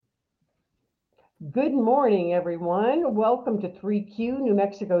Good morning, everyone. Welcome to 3Q, New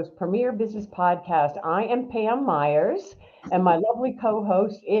Mexico's premier business podcast. I am Pam Myers, and my lovely co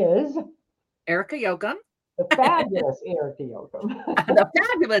host is Erica Yoakum. the fabulous Erica Yoakum. The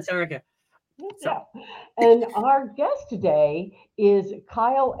fabulous Erica. So, Yeah. And our guest today is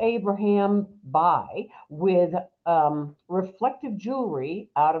Kyle Abraham Bai with Reflective Jewelry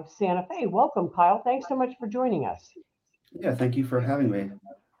out of Santa Fe. Welcome, Kyle. Thanks so much for joining us. Yeah, thank you for having me.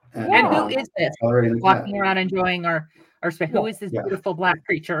 and And who Yeah. is this already in the chat. walking around enjoying our space? Yeah. Who is this Yeah. beautiful black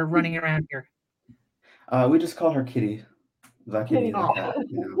creature running around here? We just call her Kitty. The kitty, the Oh, cat,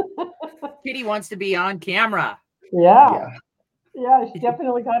 Kitty wants to be on camera. Yeah. Yeah. Yeah, she's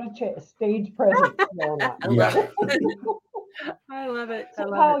definitely got a stage presence going on. I love Yeah. it. I love it. I So,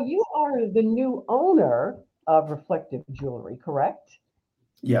 love Kyle, it. you are the new owner of Reflective Jewelry, correct?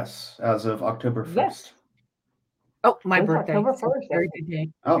 Yes, as of October 1st. Yes. Oh, my It's birthday. October So 1st. very good day.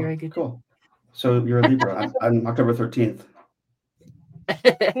 Oh, Very good cool. So you're a Libra. I'm October 13th.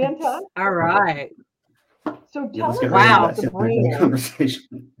 day. Fantastic. All right. So Yeah, tell let's us get Wow. right about into the that brand.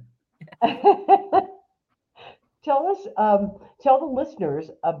 conversation. Tell the listeners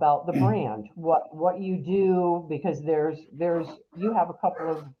about the brand, what you do, because there's you have a couple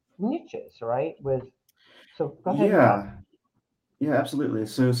of niches, right? So go ahead and talk. Yeah, absolutely.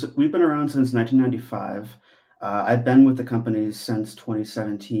 So we've been around since 1995. I've been with the company since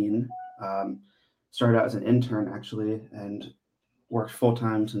 2017. Started out as an intern actually, and worked full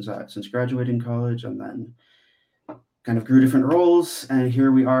time since graduating college, and then kind of grew different roles, and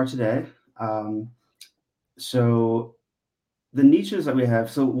here we are today. Um, so the niches that we have.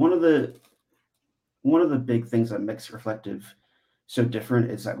 So one of the big things that makes Reflective so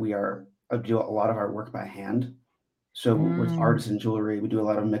different is that we do a lot of our work by hand. So with Mm, artisan jewelry, we do a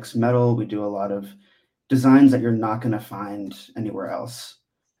lot of mixed metal. We do a lot of designs that you're not going to find anywhere else.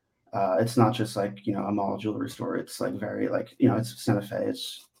 It's not just like a mall jewelry store. It's like very like it's Santa Fe.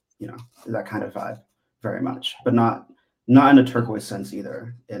 It's that kind of vibe very much, but not in a turquoise sense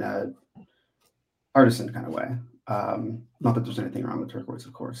either. In a artisan kind of way. Not that there's anything wrong with turquoise,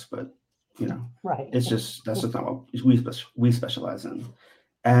 of course, but you know, Right. that's just not what we specialize in.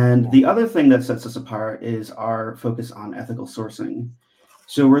 And Yeah. the other thing that sets us apart is our focus on ethical sourcing.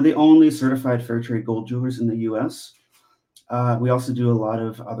 So we're the only certified fair trade gold jewelers in the U.S. We also do a lot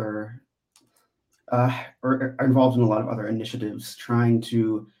of other, or are involved in a lot of other initiatives trying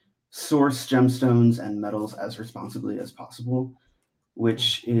to source gemstones and metals as responsibly as possible,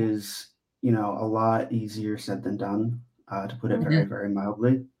 which is a lot easier said than done, to put it mhm. very, very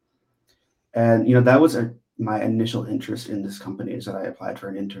mildly. And that was my initial interest in this company, is that I applied for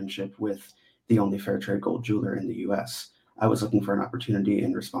an internship with the only fair trade gold jeweler in the U.S. I was looking for an opportunity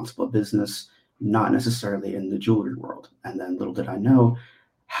in responsible business, not necessarily in the jewelry world. And then little did I know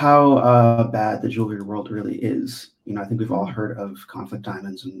how bad the jewelry world really is. I think we've all heard of conflict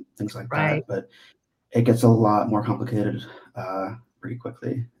diamonds and things like Right. that, but it gets a lot more complicated pretty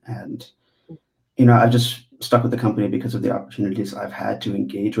quickly. And I've just stuck with the company because of the opportunities I've had to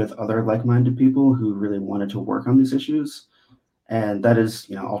engage with other like-minded people who really wanted to work on these issues. And that is,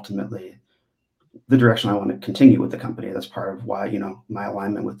 ultimately the direction I want to continue with the company. That's part of why, my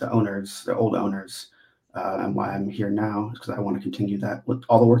alignment with the owners, the old owners, and why I'm here now, is because I want to continue that with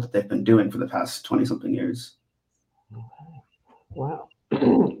all the work that they've been doing for the past 20 something years. Wow.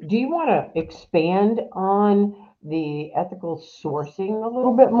 Do you want to expand on the ethical sourcing a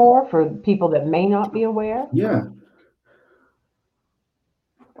little bit more for people that may not be aware? Yeah.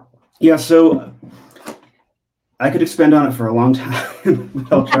 Yeah. So I could expand on it for a long time,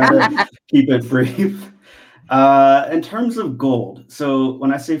 but I'll try to keep it brief. In terms of gold, so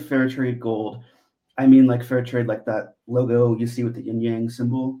when I say fair trade gold, I mean like fair trade, like that logo you see with the yin yang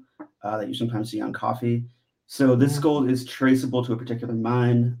symbol that you sometimes see on coffee. So this Mhm. gold is traceable to a particular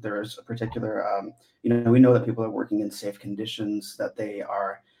mine. There's a particular, we know that people are working in safe conditions, that they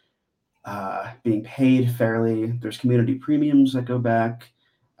are being paid fairly. There's community premiums that go back.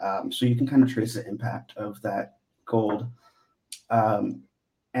 So you can kind of trace the impact of that gold. Um,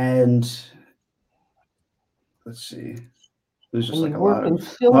 and let's see, there's just And like you a work lot in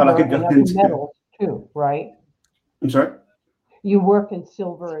a lot I silver could and go other into. metals too, right? I'm sorry. You work in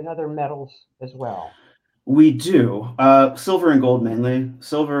silver and other metals as well. We do silver and gold mainly.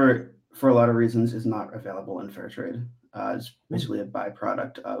 Silver, for a lot of reasons, is not available in fair trade. It's basically a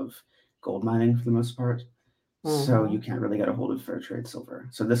byproduct of gold mining for the most part. So Mm-hmm. you can't really get a hold of fair trade silver.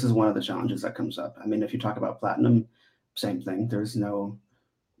 So this is one of the challenges that comes up. I mean, if you talk about platinum, same thing. There's no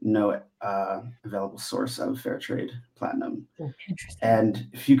no available source of fair trade platinum. Interesting. And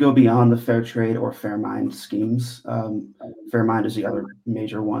if you go beyond the fair trade or fair mine schemes, fair mine is the other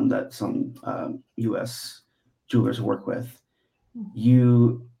major one that some U.S. jewelers work with.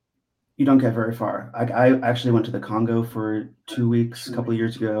 You don't get very far. I actually went to the Congo for 2 weeks a couple of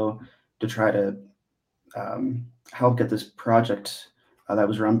years ago to try to help get this project that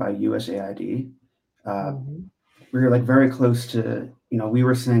was run by USAID. We were like very close to, we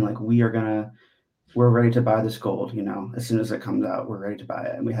were saying like we're ready to buy this gold, as soon as it comes out, we're ready to buy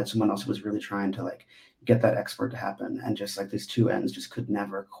it. And we had someone else who was really trying to like get that export to happen. And just like these two ends just could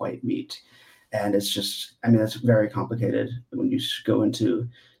never quite meet. And it's just, it's very complicated when you go into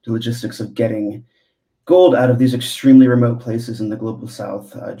the logistics of getting gold out of these extremely remote places in the global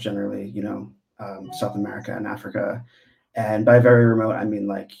south, generally, South America and Africa. And by very remote, I mean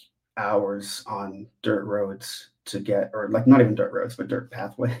like hours on dirt roads to get, or like not even dirt roads, but dirt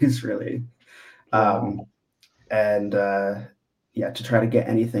pathways, really. To try to get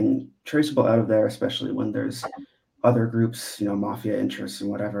anything traceable out of there, especially when there's other groups, mafia interests and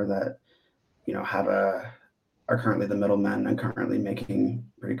whatever that, are currently the middlemen and currently making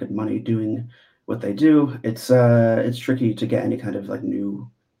pretty good money doing what they do. It's tricky to get any kind of like new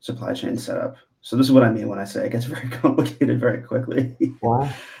supply chain set up. So this is what I mean when I say it gets very complicated very quickly. Wow.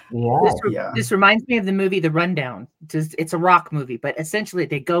 This reminds me of the movie The Rundown. It's a rock movie, but essentially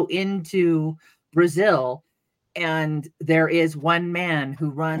they go into Brazil and there is one man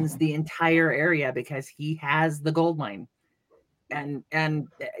who runs the entire area because he has the gold mine. And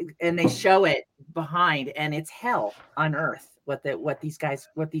they show it behind, and it's hell on earth what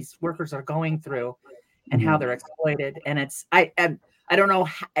these workers are going through and how they're exploited. And it's I don't know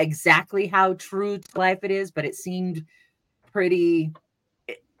exactly how true to life it is, but it seemed pretty,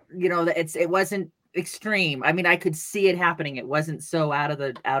 it wasn't extreme. I mean, I could see it happening. It wasn't so out of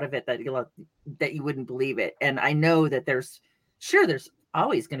it that you wouldn't believe it. And I know that there's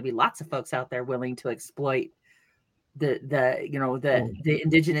always going to be lots of folks out there willing to exploit the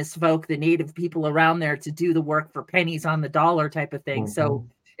indigenous folk, the native people around there to do the work for pennies on the dollar type of thing. So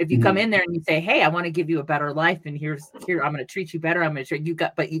if you come in there and you say, hey, I want to give you a better life, and here I'm going to treat you better, I'm going to treat you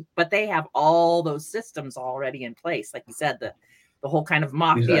but they have all those systems already in place. Like you said, the whole kind of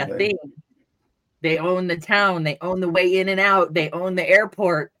mafia thing. They own the town, they own the way in and out, they own the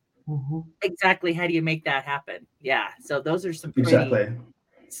airport. Exactly. How do you make that happen? Yeah. So those are some pretty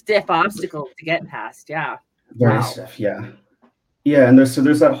stiff obstacles to get past. Yeah. Very stiff, yeah. And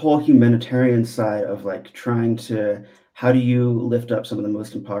there's that whole humanitarian side of like trying to, how do you lift up some of the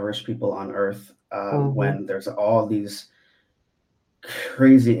most impoverished people on earth when there's all these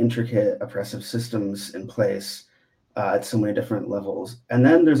crazy, intricate, oppressive systems in place at so many different levels. And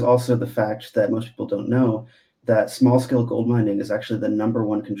then there's also the fact that most people don't know that small-scale gold mining is actually the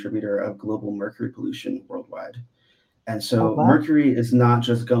 #1 contributor of global mercury pollution worldwide. And so mercury is not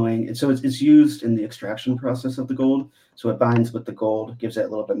just going, so it's used in the extraction process of the gold. So it binds with the gold, gives it a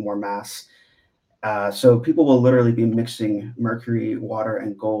little bit more mass. So people will literally be mixing mercury, water,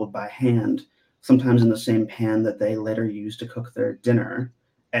 and gold by hand, sometimes in the same pan that they later use to cook their dinner.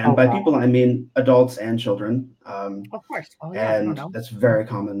 And by people, I mean adults and children. Of course. And that's very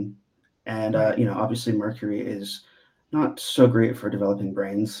common. And, obviously mercury is not so great for developing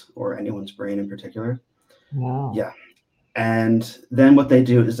brains or anyone's brain in particular. Wow. Yeah. And then what they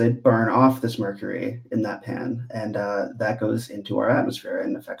do is they burn off this mercury in that pan, and that goes into our atmosphere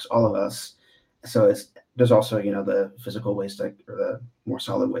and affects all of us. So there's also, the physical waste or the more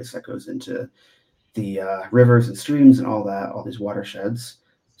solid waste that goes into the rivers and streams and all these watersheds.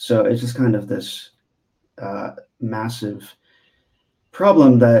 So it's just kind of this massive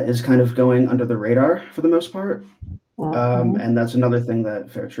problem that is kind of going under the radar for the most part. And that's another thing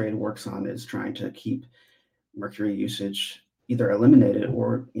that Fair Trade works on, is trying to keep mercury usage either eliminated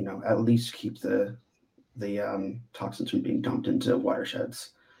or, at least keep the toxins from being dumped into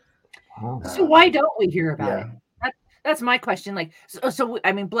watersheds. So why don't we hear about it? That's my question. Like, so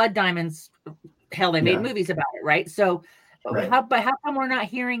I mean, Blood Diamonds, hell, they made movies about it, right? So how come we're not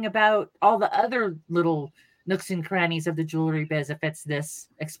hearing about all the other little nooks and crannies of the jewelry biz if it's this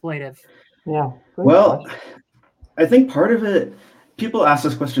exploitive? Yeah. Well, I think part of it, people ask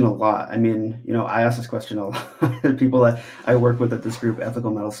this question a lot. I mean, I ask this question a lot. People that I work with at this group,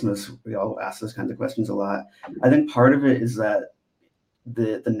 Ethical Metalsmiths, we all ask those kinds of questions a lot. I think part of it is that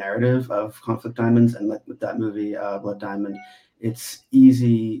the narrative of conflict diamonds, and like with that movie, Blood Diamond, it's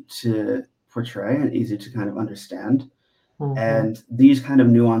easy to portray and easy to kind of understand. And these kind of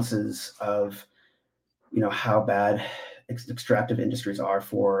nuances of, how bad extractive industries are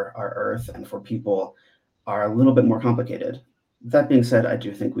for our earth and for people are a little bit more complicated. that being said, I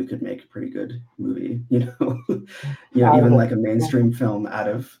do think we could make a pretty good movie, even like a mainstream film out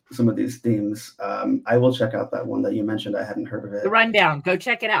of some of these themes. I will check out that one that you mentioned. I hadn't heard of it. The Rundown. Go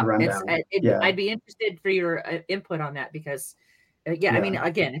check it out. Yeah. I'd be interested for your input on that because, I mean,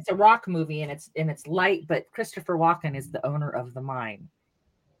 again, it's a rock movie and it's light, but Christopher Walken is the owner of the mine.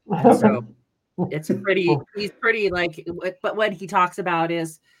 So it's pretty, he's pretty like, but what he talks about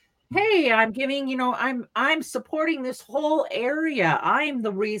is, hey, I'm giving, I'm supporting this whole area. I'm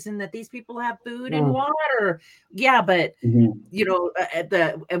the reason that these people have food and water. Yeah, but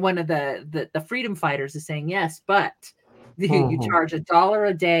one of the freedom fighters is saying yes, but you charge $1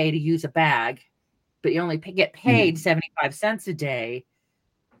 a day to use a bag, but you only get paid 75 cents a day.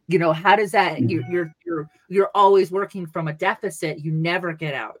 How does that? You're always working from a deficit. You never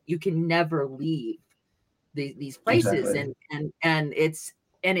get out. You can never leave these places, exactly.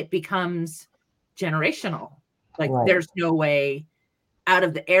 and it becomes generational. Like there's no way out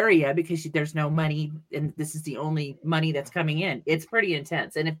of the area because there's no money, and this is the only money that's coming in. It's pretty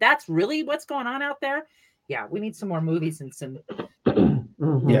intense. And if that's really what's going on out there, we need some more movies and some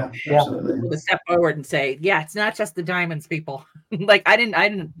absolutely to step forward and say, it's not just the diamonds, people. Like I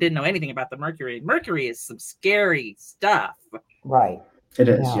didn't know anything about the mercury. Mercury is some scary stuff. Right. It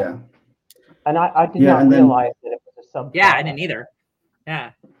is, And I did not realize that it was a subplot. Yeah, I didn't either.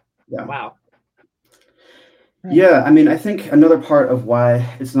 Yeah. Wow. Yeah, I mean, I think another part of why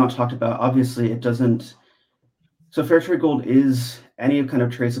it's not talked about, obviously, it doesn't. So fair trade gold is, any kind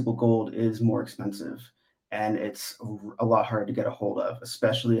of traceable gold is more expensive, and it's a lot harder to get a hold of,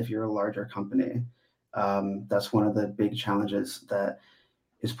 especially if you're a larger company. That's one of the big challenges that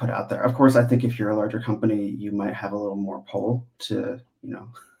is put out there. Of course, I think if you're a larger company, you might have a little more pull to,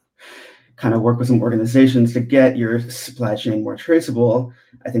 kind of work with some organizations to get your supply chain more traceable.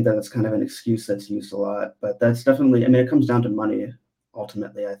 I think that's kind of an excuse that's used a lot, but that's definitely, I mean, it comes down to money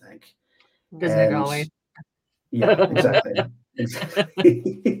ultimately, I think. Doesn't it always? Yeah, exactly.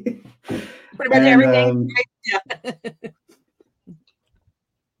 Pretty much everything.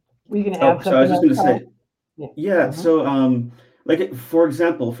 We can add so I was just going to say, Mm-hmm. so like, for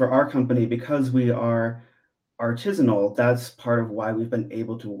example, for our company, because we are artisanal, that's part of why we've been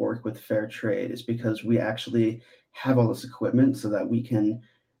able to work with fair trade, is because we actually have all this equipment so that we can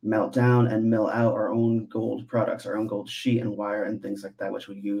melt down and mill out our own gold products, our own gold sheet and wire and things like that, which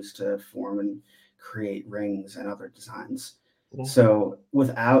we use to form and create rings and other designs. So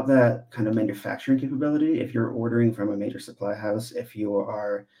without that kind of manufacturing capability, if you're ordering from a major supply house, if you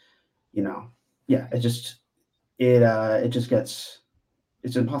are, it just gets,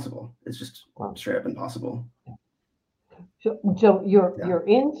 it's impossible. It's just straight up impossible. So you're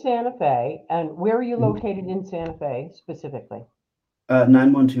in Santa Fe, and where are you located in Santa Fe specifically?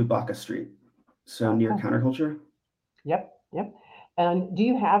 912 Baca Street, so near Counterculture. Yep. And do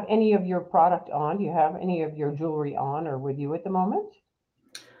you have any of your product on? Do you have any of your jewelry on or with you at the moment?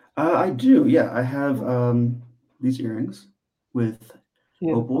 I do. Yeah, I have these earrings with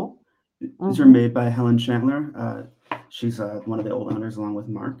opal. These are made by Helen Chandler. She's one of the old owners, along with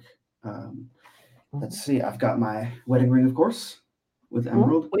Mark. Let's see. I've got my wedding ring, of course, with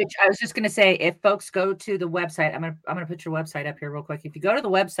emerald. Which I was just going to say, if folks go to the website, I'm gonna put your website up here real quick. If you go to the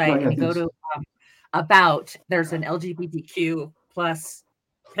website and you go to about, there's an LGBTQ plus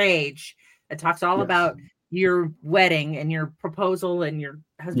page that talks all about your wedding and your proposal, and your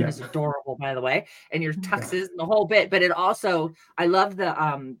husband is adorable, by the way, and your tuxes and the whole bit. But it also, I love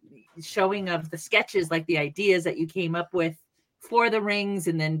the showing of the sketches, like the ideas that you came up with for the rings,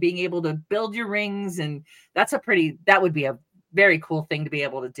 and then being able to build your rings. And that would be a very cool thing to be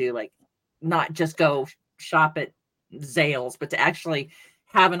able to do, like not just go shop at Zales, but to actually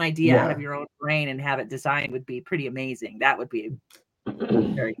have an idea out of your own brain and have it designed would be pretty amazing. That would be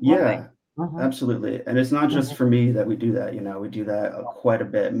very cool thing. Absolutely. And it's not just for me that we do that. We do that quite a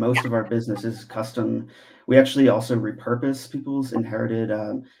bit. Most of our business is custom. We actually also repurpose people's inherited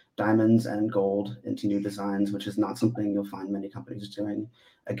diamonds and gold into new designs, which is not something you'll find many companies doing.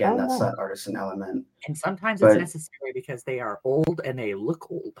 Again, that's that artisan element. And sometimes it's necessary because they are old and they look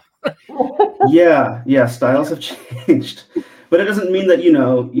old. Styles have changed. But it doesn't mean that,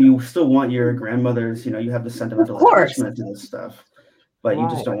 you still want your grandmother's, you have the sentimental attachment to this stuff, but you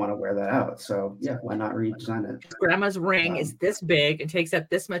just don't want to wear that out. So why not redesign it? Grandma's ring is this big and takes up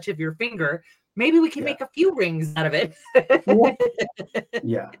this much of your finger. Maybe we can make a few rings out of it.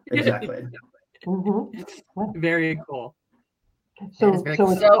 Yeah, exactly. Very cool. So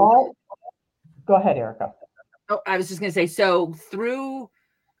go ahead, Erica. Oh, I was just going to say, so through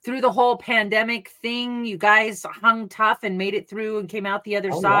the whole pandemic thing, you guys hung tough and made it through and came out the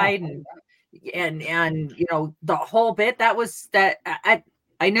other side. And and you know, the whole bit that was that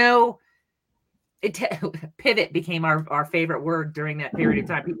I know it pivot became our favorite word during that period of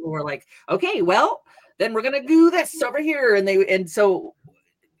time. People were like, okay, well, then we're gonna do this over here, and so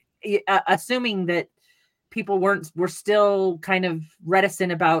assuming that people were still kind of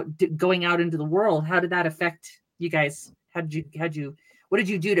reticent about going out into the world. How did that affect you guys? What did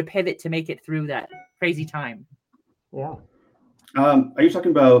you do to pivot to make it through that crazy time? Yeah. Are you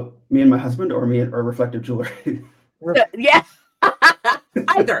talking about me and my husband, or me or Reflective Jewelry? Yeah.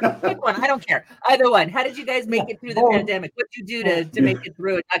 Either. Pick one. I don't care. Either one. How did you guys make it through the pandemic? What did you do to make it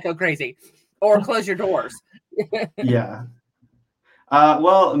through and not go crazy? Or close your doors? Yeah.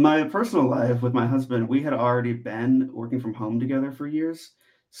 Well, my personal life with my husband, we had already been working from home together for years.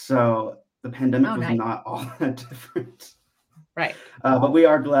 So the pandemic was not all that different. Right. But we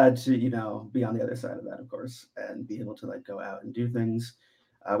are glad to, you know, be on the other side of that, of course, and be able to like go out and do things.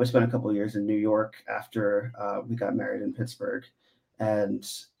 We spent a couple of years in New York after we got married in Pittsburgh. And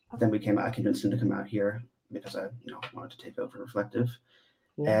then I convinced him to come out here because I, you know, wanted to take over Reflective.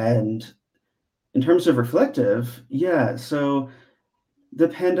 Yeah. And in terms of Reflective, yeah, so the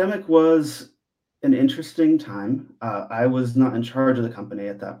pandemic was an interesting time. I was not in charge of the company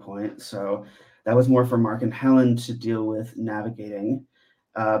at that point, so that was more for Mark and Helen to deal with navigating.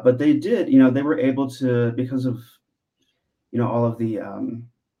 But they did, you know, they were able to, because of, you know, all of the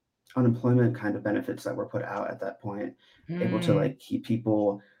unemployment kind of benefits that were put out at that point, able to like keep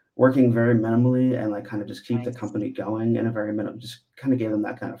people working very minimally and like kind of just keep the company going in a very minimum, just kind of gave them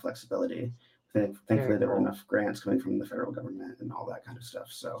that kind of flexibility. Thankfully, there were enough grants coming from the federal government and all that kind of stuff.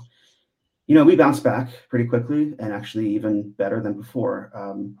 So, you know, we bounced back pretty quickly and actually even better than before.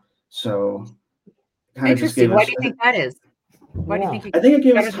 So kind of just gave us. Why do you think that is? Why do you think? I think it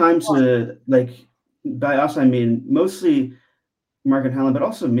gave us time to, like, by us, I mean, mostly Mark and Helen, but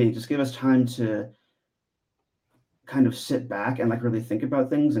also me, just gave us time to kind of sit back and like really think about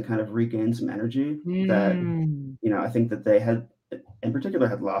things and kind of regain some energy that, you know, I think that they had in particular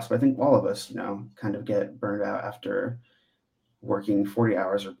had lost, but I think all of us, you know, kind of get burned out after working 40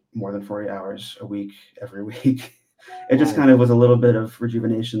 hours or more than 40 hours a week, every week. It just kind of was a little bit of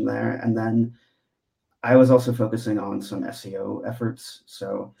rejuvenation there. And then I was also focusing on some SEO efforts.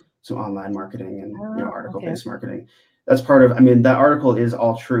 So some online marketing and, you know, article-based marketing. That's part of, I mean, that article is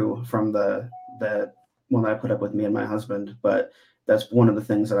all true from the one that I put up with me and my husband, but that's one of the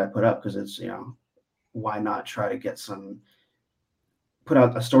things that I put up because it's, you know, why not try to put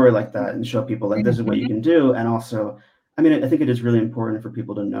out a story like that and show people like this is what you can do. And also, I mean, I think it is really important for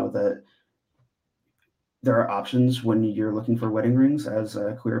people to know that there are options when you're looking for wedding rings as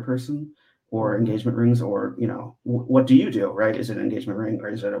a queer person, or engagement rings, or, you know, what do you do, right? Is it an engagement ring or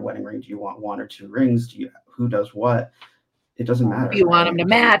is it a wedding ring? Do you want one or two rings? Who does what? It doesn't matter. Do you want them to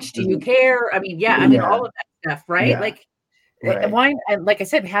match? Do you care? I mean, I mean, all of that stuff, right? Yeah. Like, why? Like I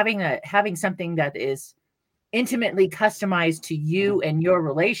said, having something that is intimately customized to you and your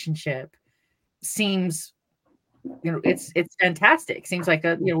relationship seems, you know, it's fantastic. Seems like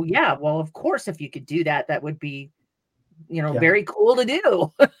a, you know, well, of course, if you could do that, that would be, you know, very cool to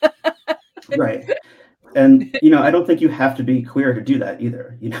do. Right. And, you know, I don't think you have to be queer to do that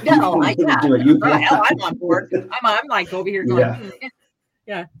either. You know, no, you can do it. You right. I'm on board. I'm like over here going,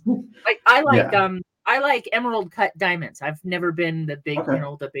 Like I like emerald cut diamonds. I've never been the big, you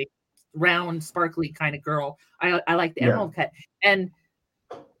know, the big round sparkly kind of girl. I like the emerald cut, and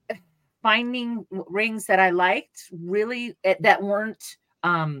finding rings that I liked really that weren't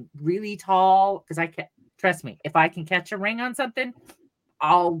really tall, because trust me, if I can catch a ring on something,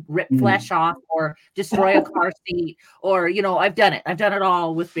 I'll rip flesh off or destroy a car seat, or, you know, I've done it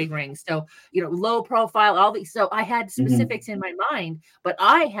all with big rings. So, you know, low profile, all these. So I had specifics in my mind, but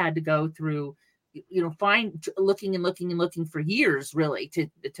I had to go through, you know, looking for years really to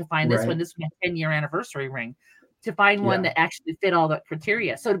find this one. This was my 10-year anniversary ring, to find one that actually fit all the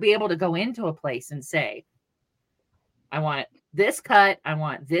criteria. So to be able to go into a place and say, I want this cut, I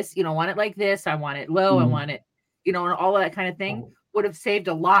want this, you know, want it like this, I want it low, I want it, you know, and all of that kind of thing, would have saved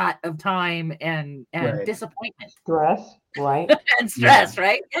a lot of time and disappointment. Stress, right? And stress,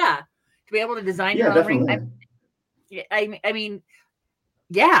 right? Yeah. To be able to design your own ring. I mean,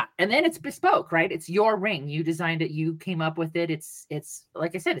 yeah. And then it's bespoke, right? It's your ring. You designed it. You came up with it. It's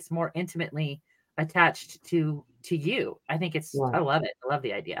like I said, it's more intimately attached to you. I think I love it. I love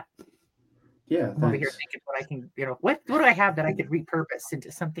the idea. Yeah. I'm over here thinking what I can, you know, what do I have that I could repurpose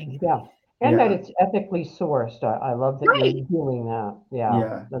into something? Yeah. And that it's ethically sourced. I love that you're doing that.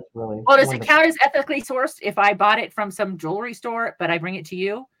 Yeah. That's really well. Does it count as ethically sourced if I bought it from some jewelry store, but I bring it to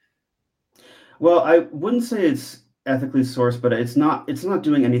you? Well, I wouldn't say it's ethically sourced, but it's not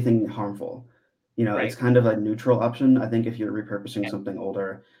doing anything harmful. You know, it's Right. kind of a neutral option. I think if you're repurposing something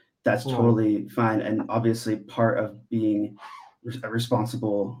older, that's Right. totally fine. And obviously part of being a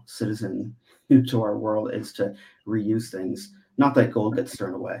responsible citizen to our world is to reuse things. Not that gold gets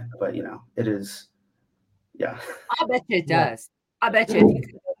thrown away, but you know, it is, yeah. I bet you it Yeah. does. I bet you if you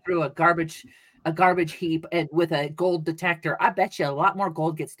could go through a garbage heap and with a gold detector, I bet you a lot more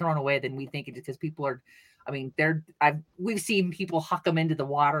gold gets thrown away than we think it is because people are, I mean, we've seen people huck them into the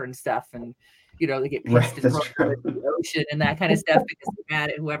water and stuff, and you know they get pissed Right, to that's throw them true. into the ocean and that kind of stuff because they're mad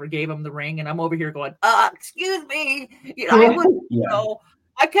at whoever gave them the ring. And I'm over here going, excuse me, you know, I wouldn't Yeah, know.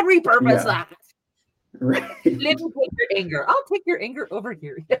 I can repurpose yeah, that. right. Let me take your anger. I'll take your anger over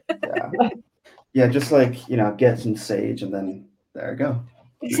here. Yeah. Yeah, just like, you know, get some sage and then there you go.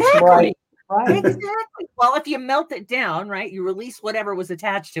 Exactly. Right. Exactly. Well, if you melt it down, right, you release whatever was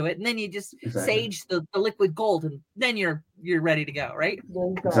attached to it, and then you just Exactly. sage the liquid gold, and then you're ready to go, right? There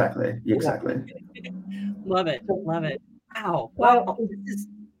you go. Exactly. Love it. Love it. Wow. Well, Wow.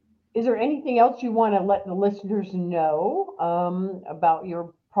 is there anything else you want to let the listeners know about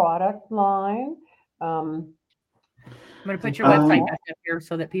your product line? I'm going to put your website back up here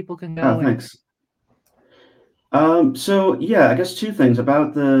so that people can go and Thanks. So yeah, I guess two things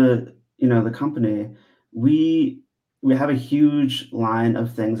about the, you know, the company. We have a huge line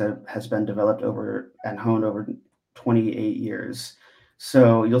of things that has been developed over and honed over 28 years.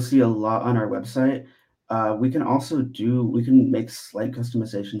 So you'll see a lot on our website. We can make slight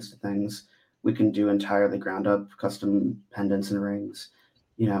customizations to things. We can do entirely ground up custom pendants and rings.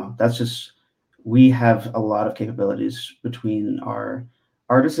 You know, we have a lot of capabilities between our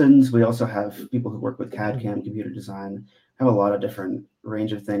artisans. We also have people who work with CAD CAM, computer design, have a lot of different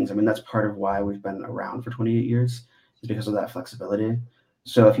range of things. I mean, that's part of why we've been around for 28 years, is because of that flexibility.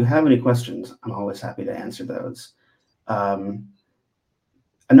 So if you have any questions, I'm always happy to answer those. Another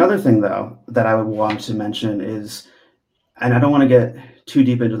thing, though, that I would want to mention is, and I don't want to get too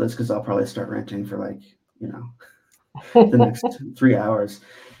deep into this because I'll probably start ranting for like, you know, the next 3 hours.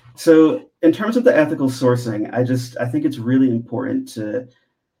 So in terms of the ethical sourcing, I think it's really important to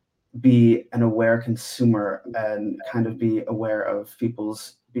be an aware consumer and kind of be aware of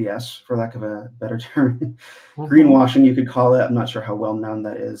people's BS, for lack of a better term. Greenwashing, you could call it. I'm not sure how well known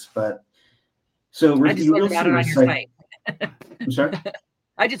that is, but so I just you learned will about see it on your site. I'm sorry?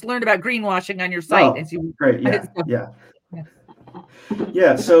 I just learned about greenwashing on your site. Oh, great.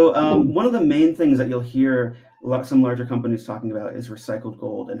 Yeah. So one of the main things that you'll hear some larger companies talking about is recycled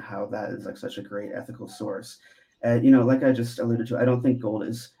gold and how that is like such a great ethical source. And you know, like I just alluded to, I don't think gold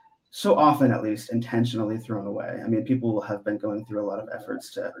is so often, at least, intentionally thrown away. I mean, people have been going through a lot of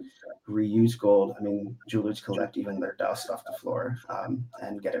efforts to reuse gold. I mean, jewelers collect even their dust off the floor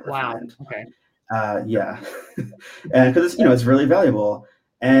and get it refined. Wow. Okay. Yeah, and because it's really valuable,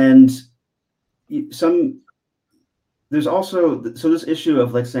 and there's also this issue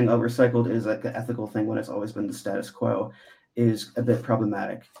of like saying, oh, recycled is like an ethical thing when it's always been the status quo is a bit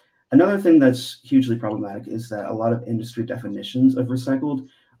problematic. Another thing that's hugely problematic is that a lot of industry definitions of recycled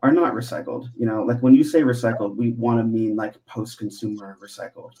are not recycled. You know, like when you say recycled, we want to mean like post-consumer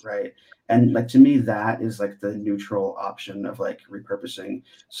recycled, right? And like to me, that is like the neutral option of like repurposing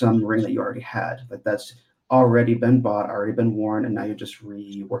some ring that you already had. Like that's already been bought, already been worn, and now you're just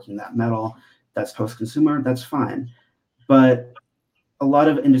reworking that metal. That's post-consumer, that's fine. But a lot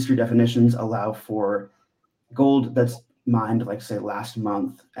of industry definitions allow for gold that's mined, like say last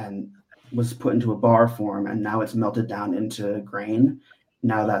month, and was put into a bar form, and now it's melted down into grain.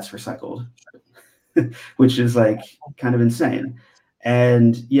 Now that's recycled, which is like kind of insane.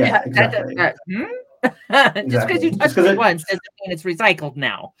 And yeah, exactly. Just because you touched it once doesn't mean it's recycled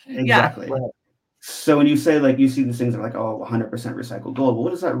now. Exactly. Yeah. So when you say like you see these things are like, oh, 100% recycled gold, well,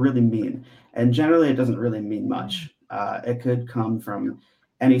 what does that really mean? And generally, it doesn't really mean much. It could come from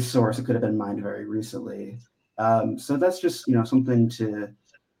any source. It could have been mined very recently. So that's just something to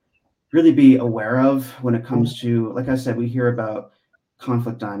really be aware of when it comes to, like I said, we hear about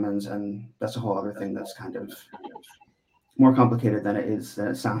conflict diamonds, and that's a whole other thing that's kind of more complicated than it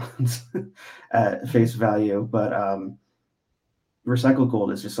sounds at face value. But recycled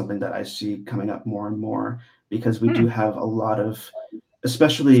gold is just something that I see coming up more and more because we do have a lot of,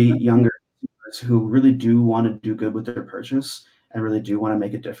 especially younger consumers who really do want to do good with their purchase and really do want to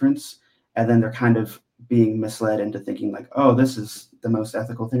make a difference. And then they're kind of being misled into thinking like, oh, this is the most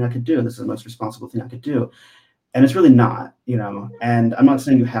ethical thing I could do. This is the most responsible thing I could do. And it's really not, and I'm not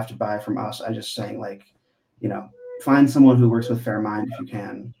saying you have to buy from us. I'm just saying like, find someone who works with Fairmined if you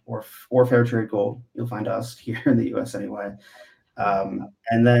can, or Fair Trade Gold. You'll find us here in the US anyway.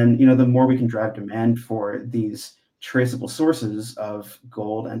 And then, the more we can drive demand for these traceable sources of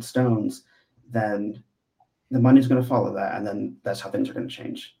gold and stones, then the money's going to follow that, and then that's how things are going to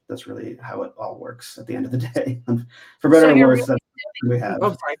change. That's really how it all works at the end of the day. For better or worse, that's what we have.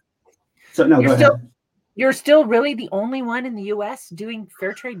 Oh, sorry. So no, go ahead. You're still really the only one in the U.S. doing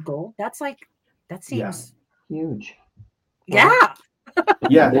fair trade gold. That seems huge. Yeah.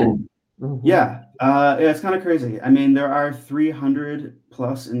 Yeah. Mm-hmm. Yeah. It's kind of crazy. I mean, there are 300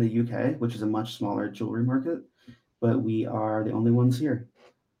 plus in the UK, which is a much smaller jewelry market, but we are the only ones here.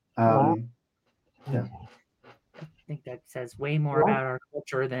 Wow. Yeah. I think that says way more about our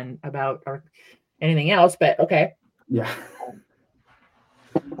culture than about anything else, but okay. Yeah.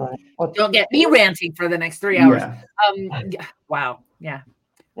 Don't get me ranting for the next 3 hours. Yeah. Wow. Yeah.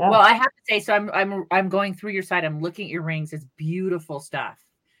 Well, I have to say, so I'm going through your site. I'm looking at your rings. It's beautiful stuff.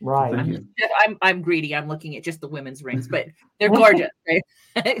 Right. I'm greedy. I'm looking at just the women's rings, but they're gorgeous. Right?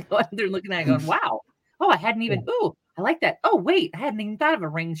 They're looking at it going, wow. Oh, I hadn't even. Oh, I like that. Oh, wait, I hadn't even thought of a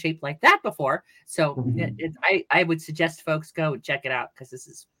ring shaped like that before. So I would suggest folks go check it out because this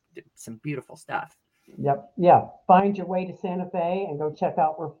is some beautiful stuff. Yep. Yeah. Find your way to Santa Fe and go check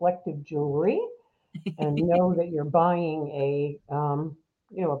out Reflective Jewelry, and know that you're buying a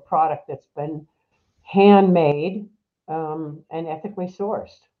a product that's been handmade and ethically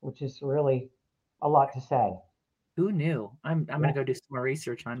sourced, which is really a lot to say. Who knew? I'm going to go do some more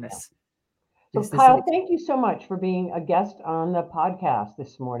research on this. So Kyle, thank you so much for being a guest on the podcast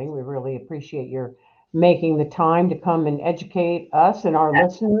this morning. We really appreciate your making the time to come and educate us and our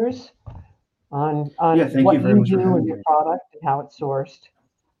listeners on what you do and your product and how it's sourced.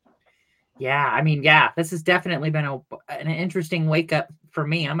 Yeah, I mean, yeah, this has definitely been an interesting wake up for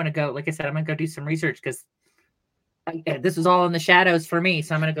me. I'm going to go, like I said, I'm going to go do some research because this was all in the shadows for me.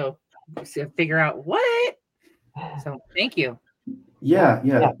 So I'm going to go figure out what. So thank you. Yeah.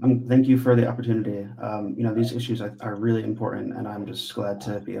 Thank you for the opportunity. These issues are really important, and I'm just glad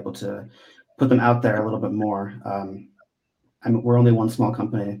to be able to put them out there a little bit more. We're only one small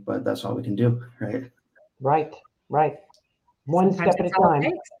company, but that's all we can do, right? Right. One step at a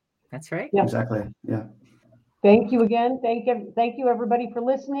time. That's right. Yeah. Exactly. Yeah. Thank you again. Thank you, everybody, for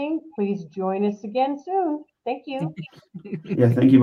listening. Please join us again soon. Thank you. Yeah. Thank you.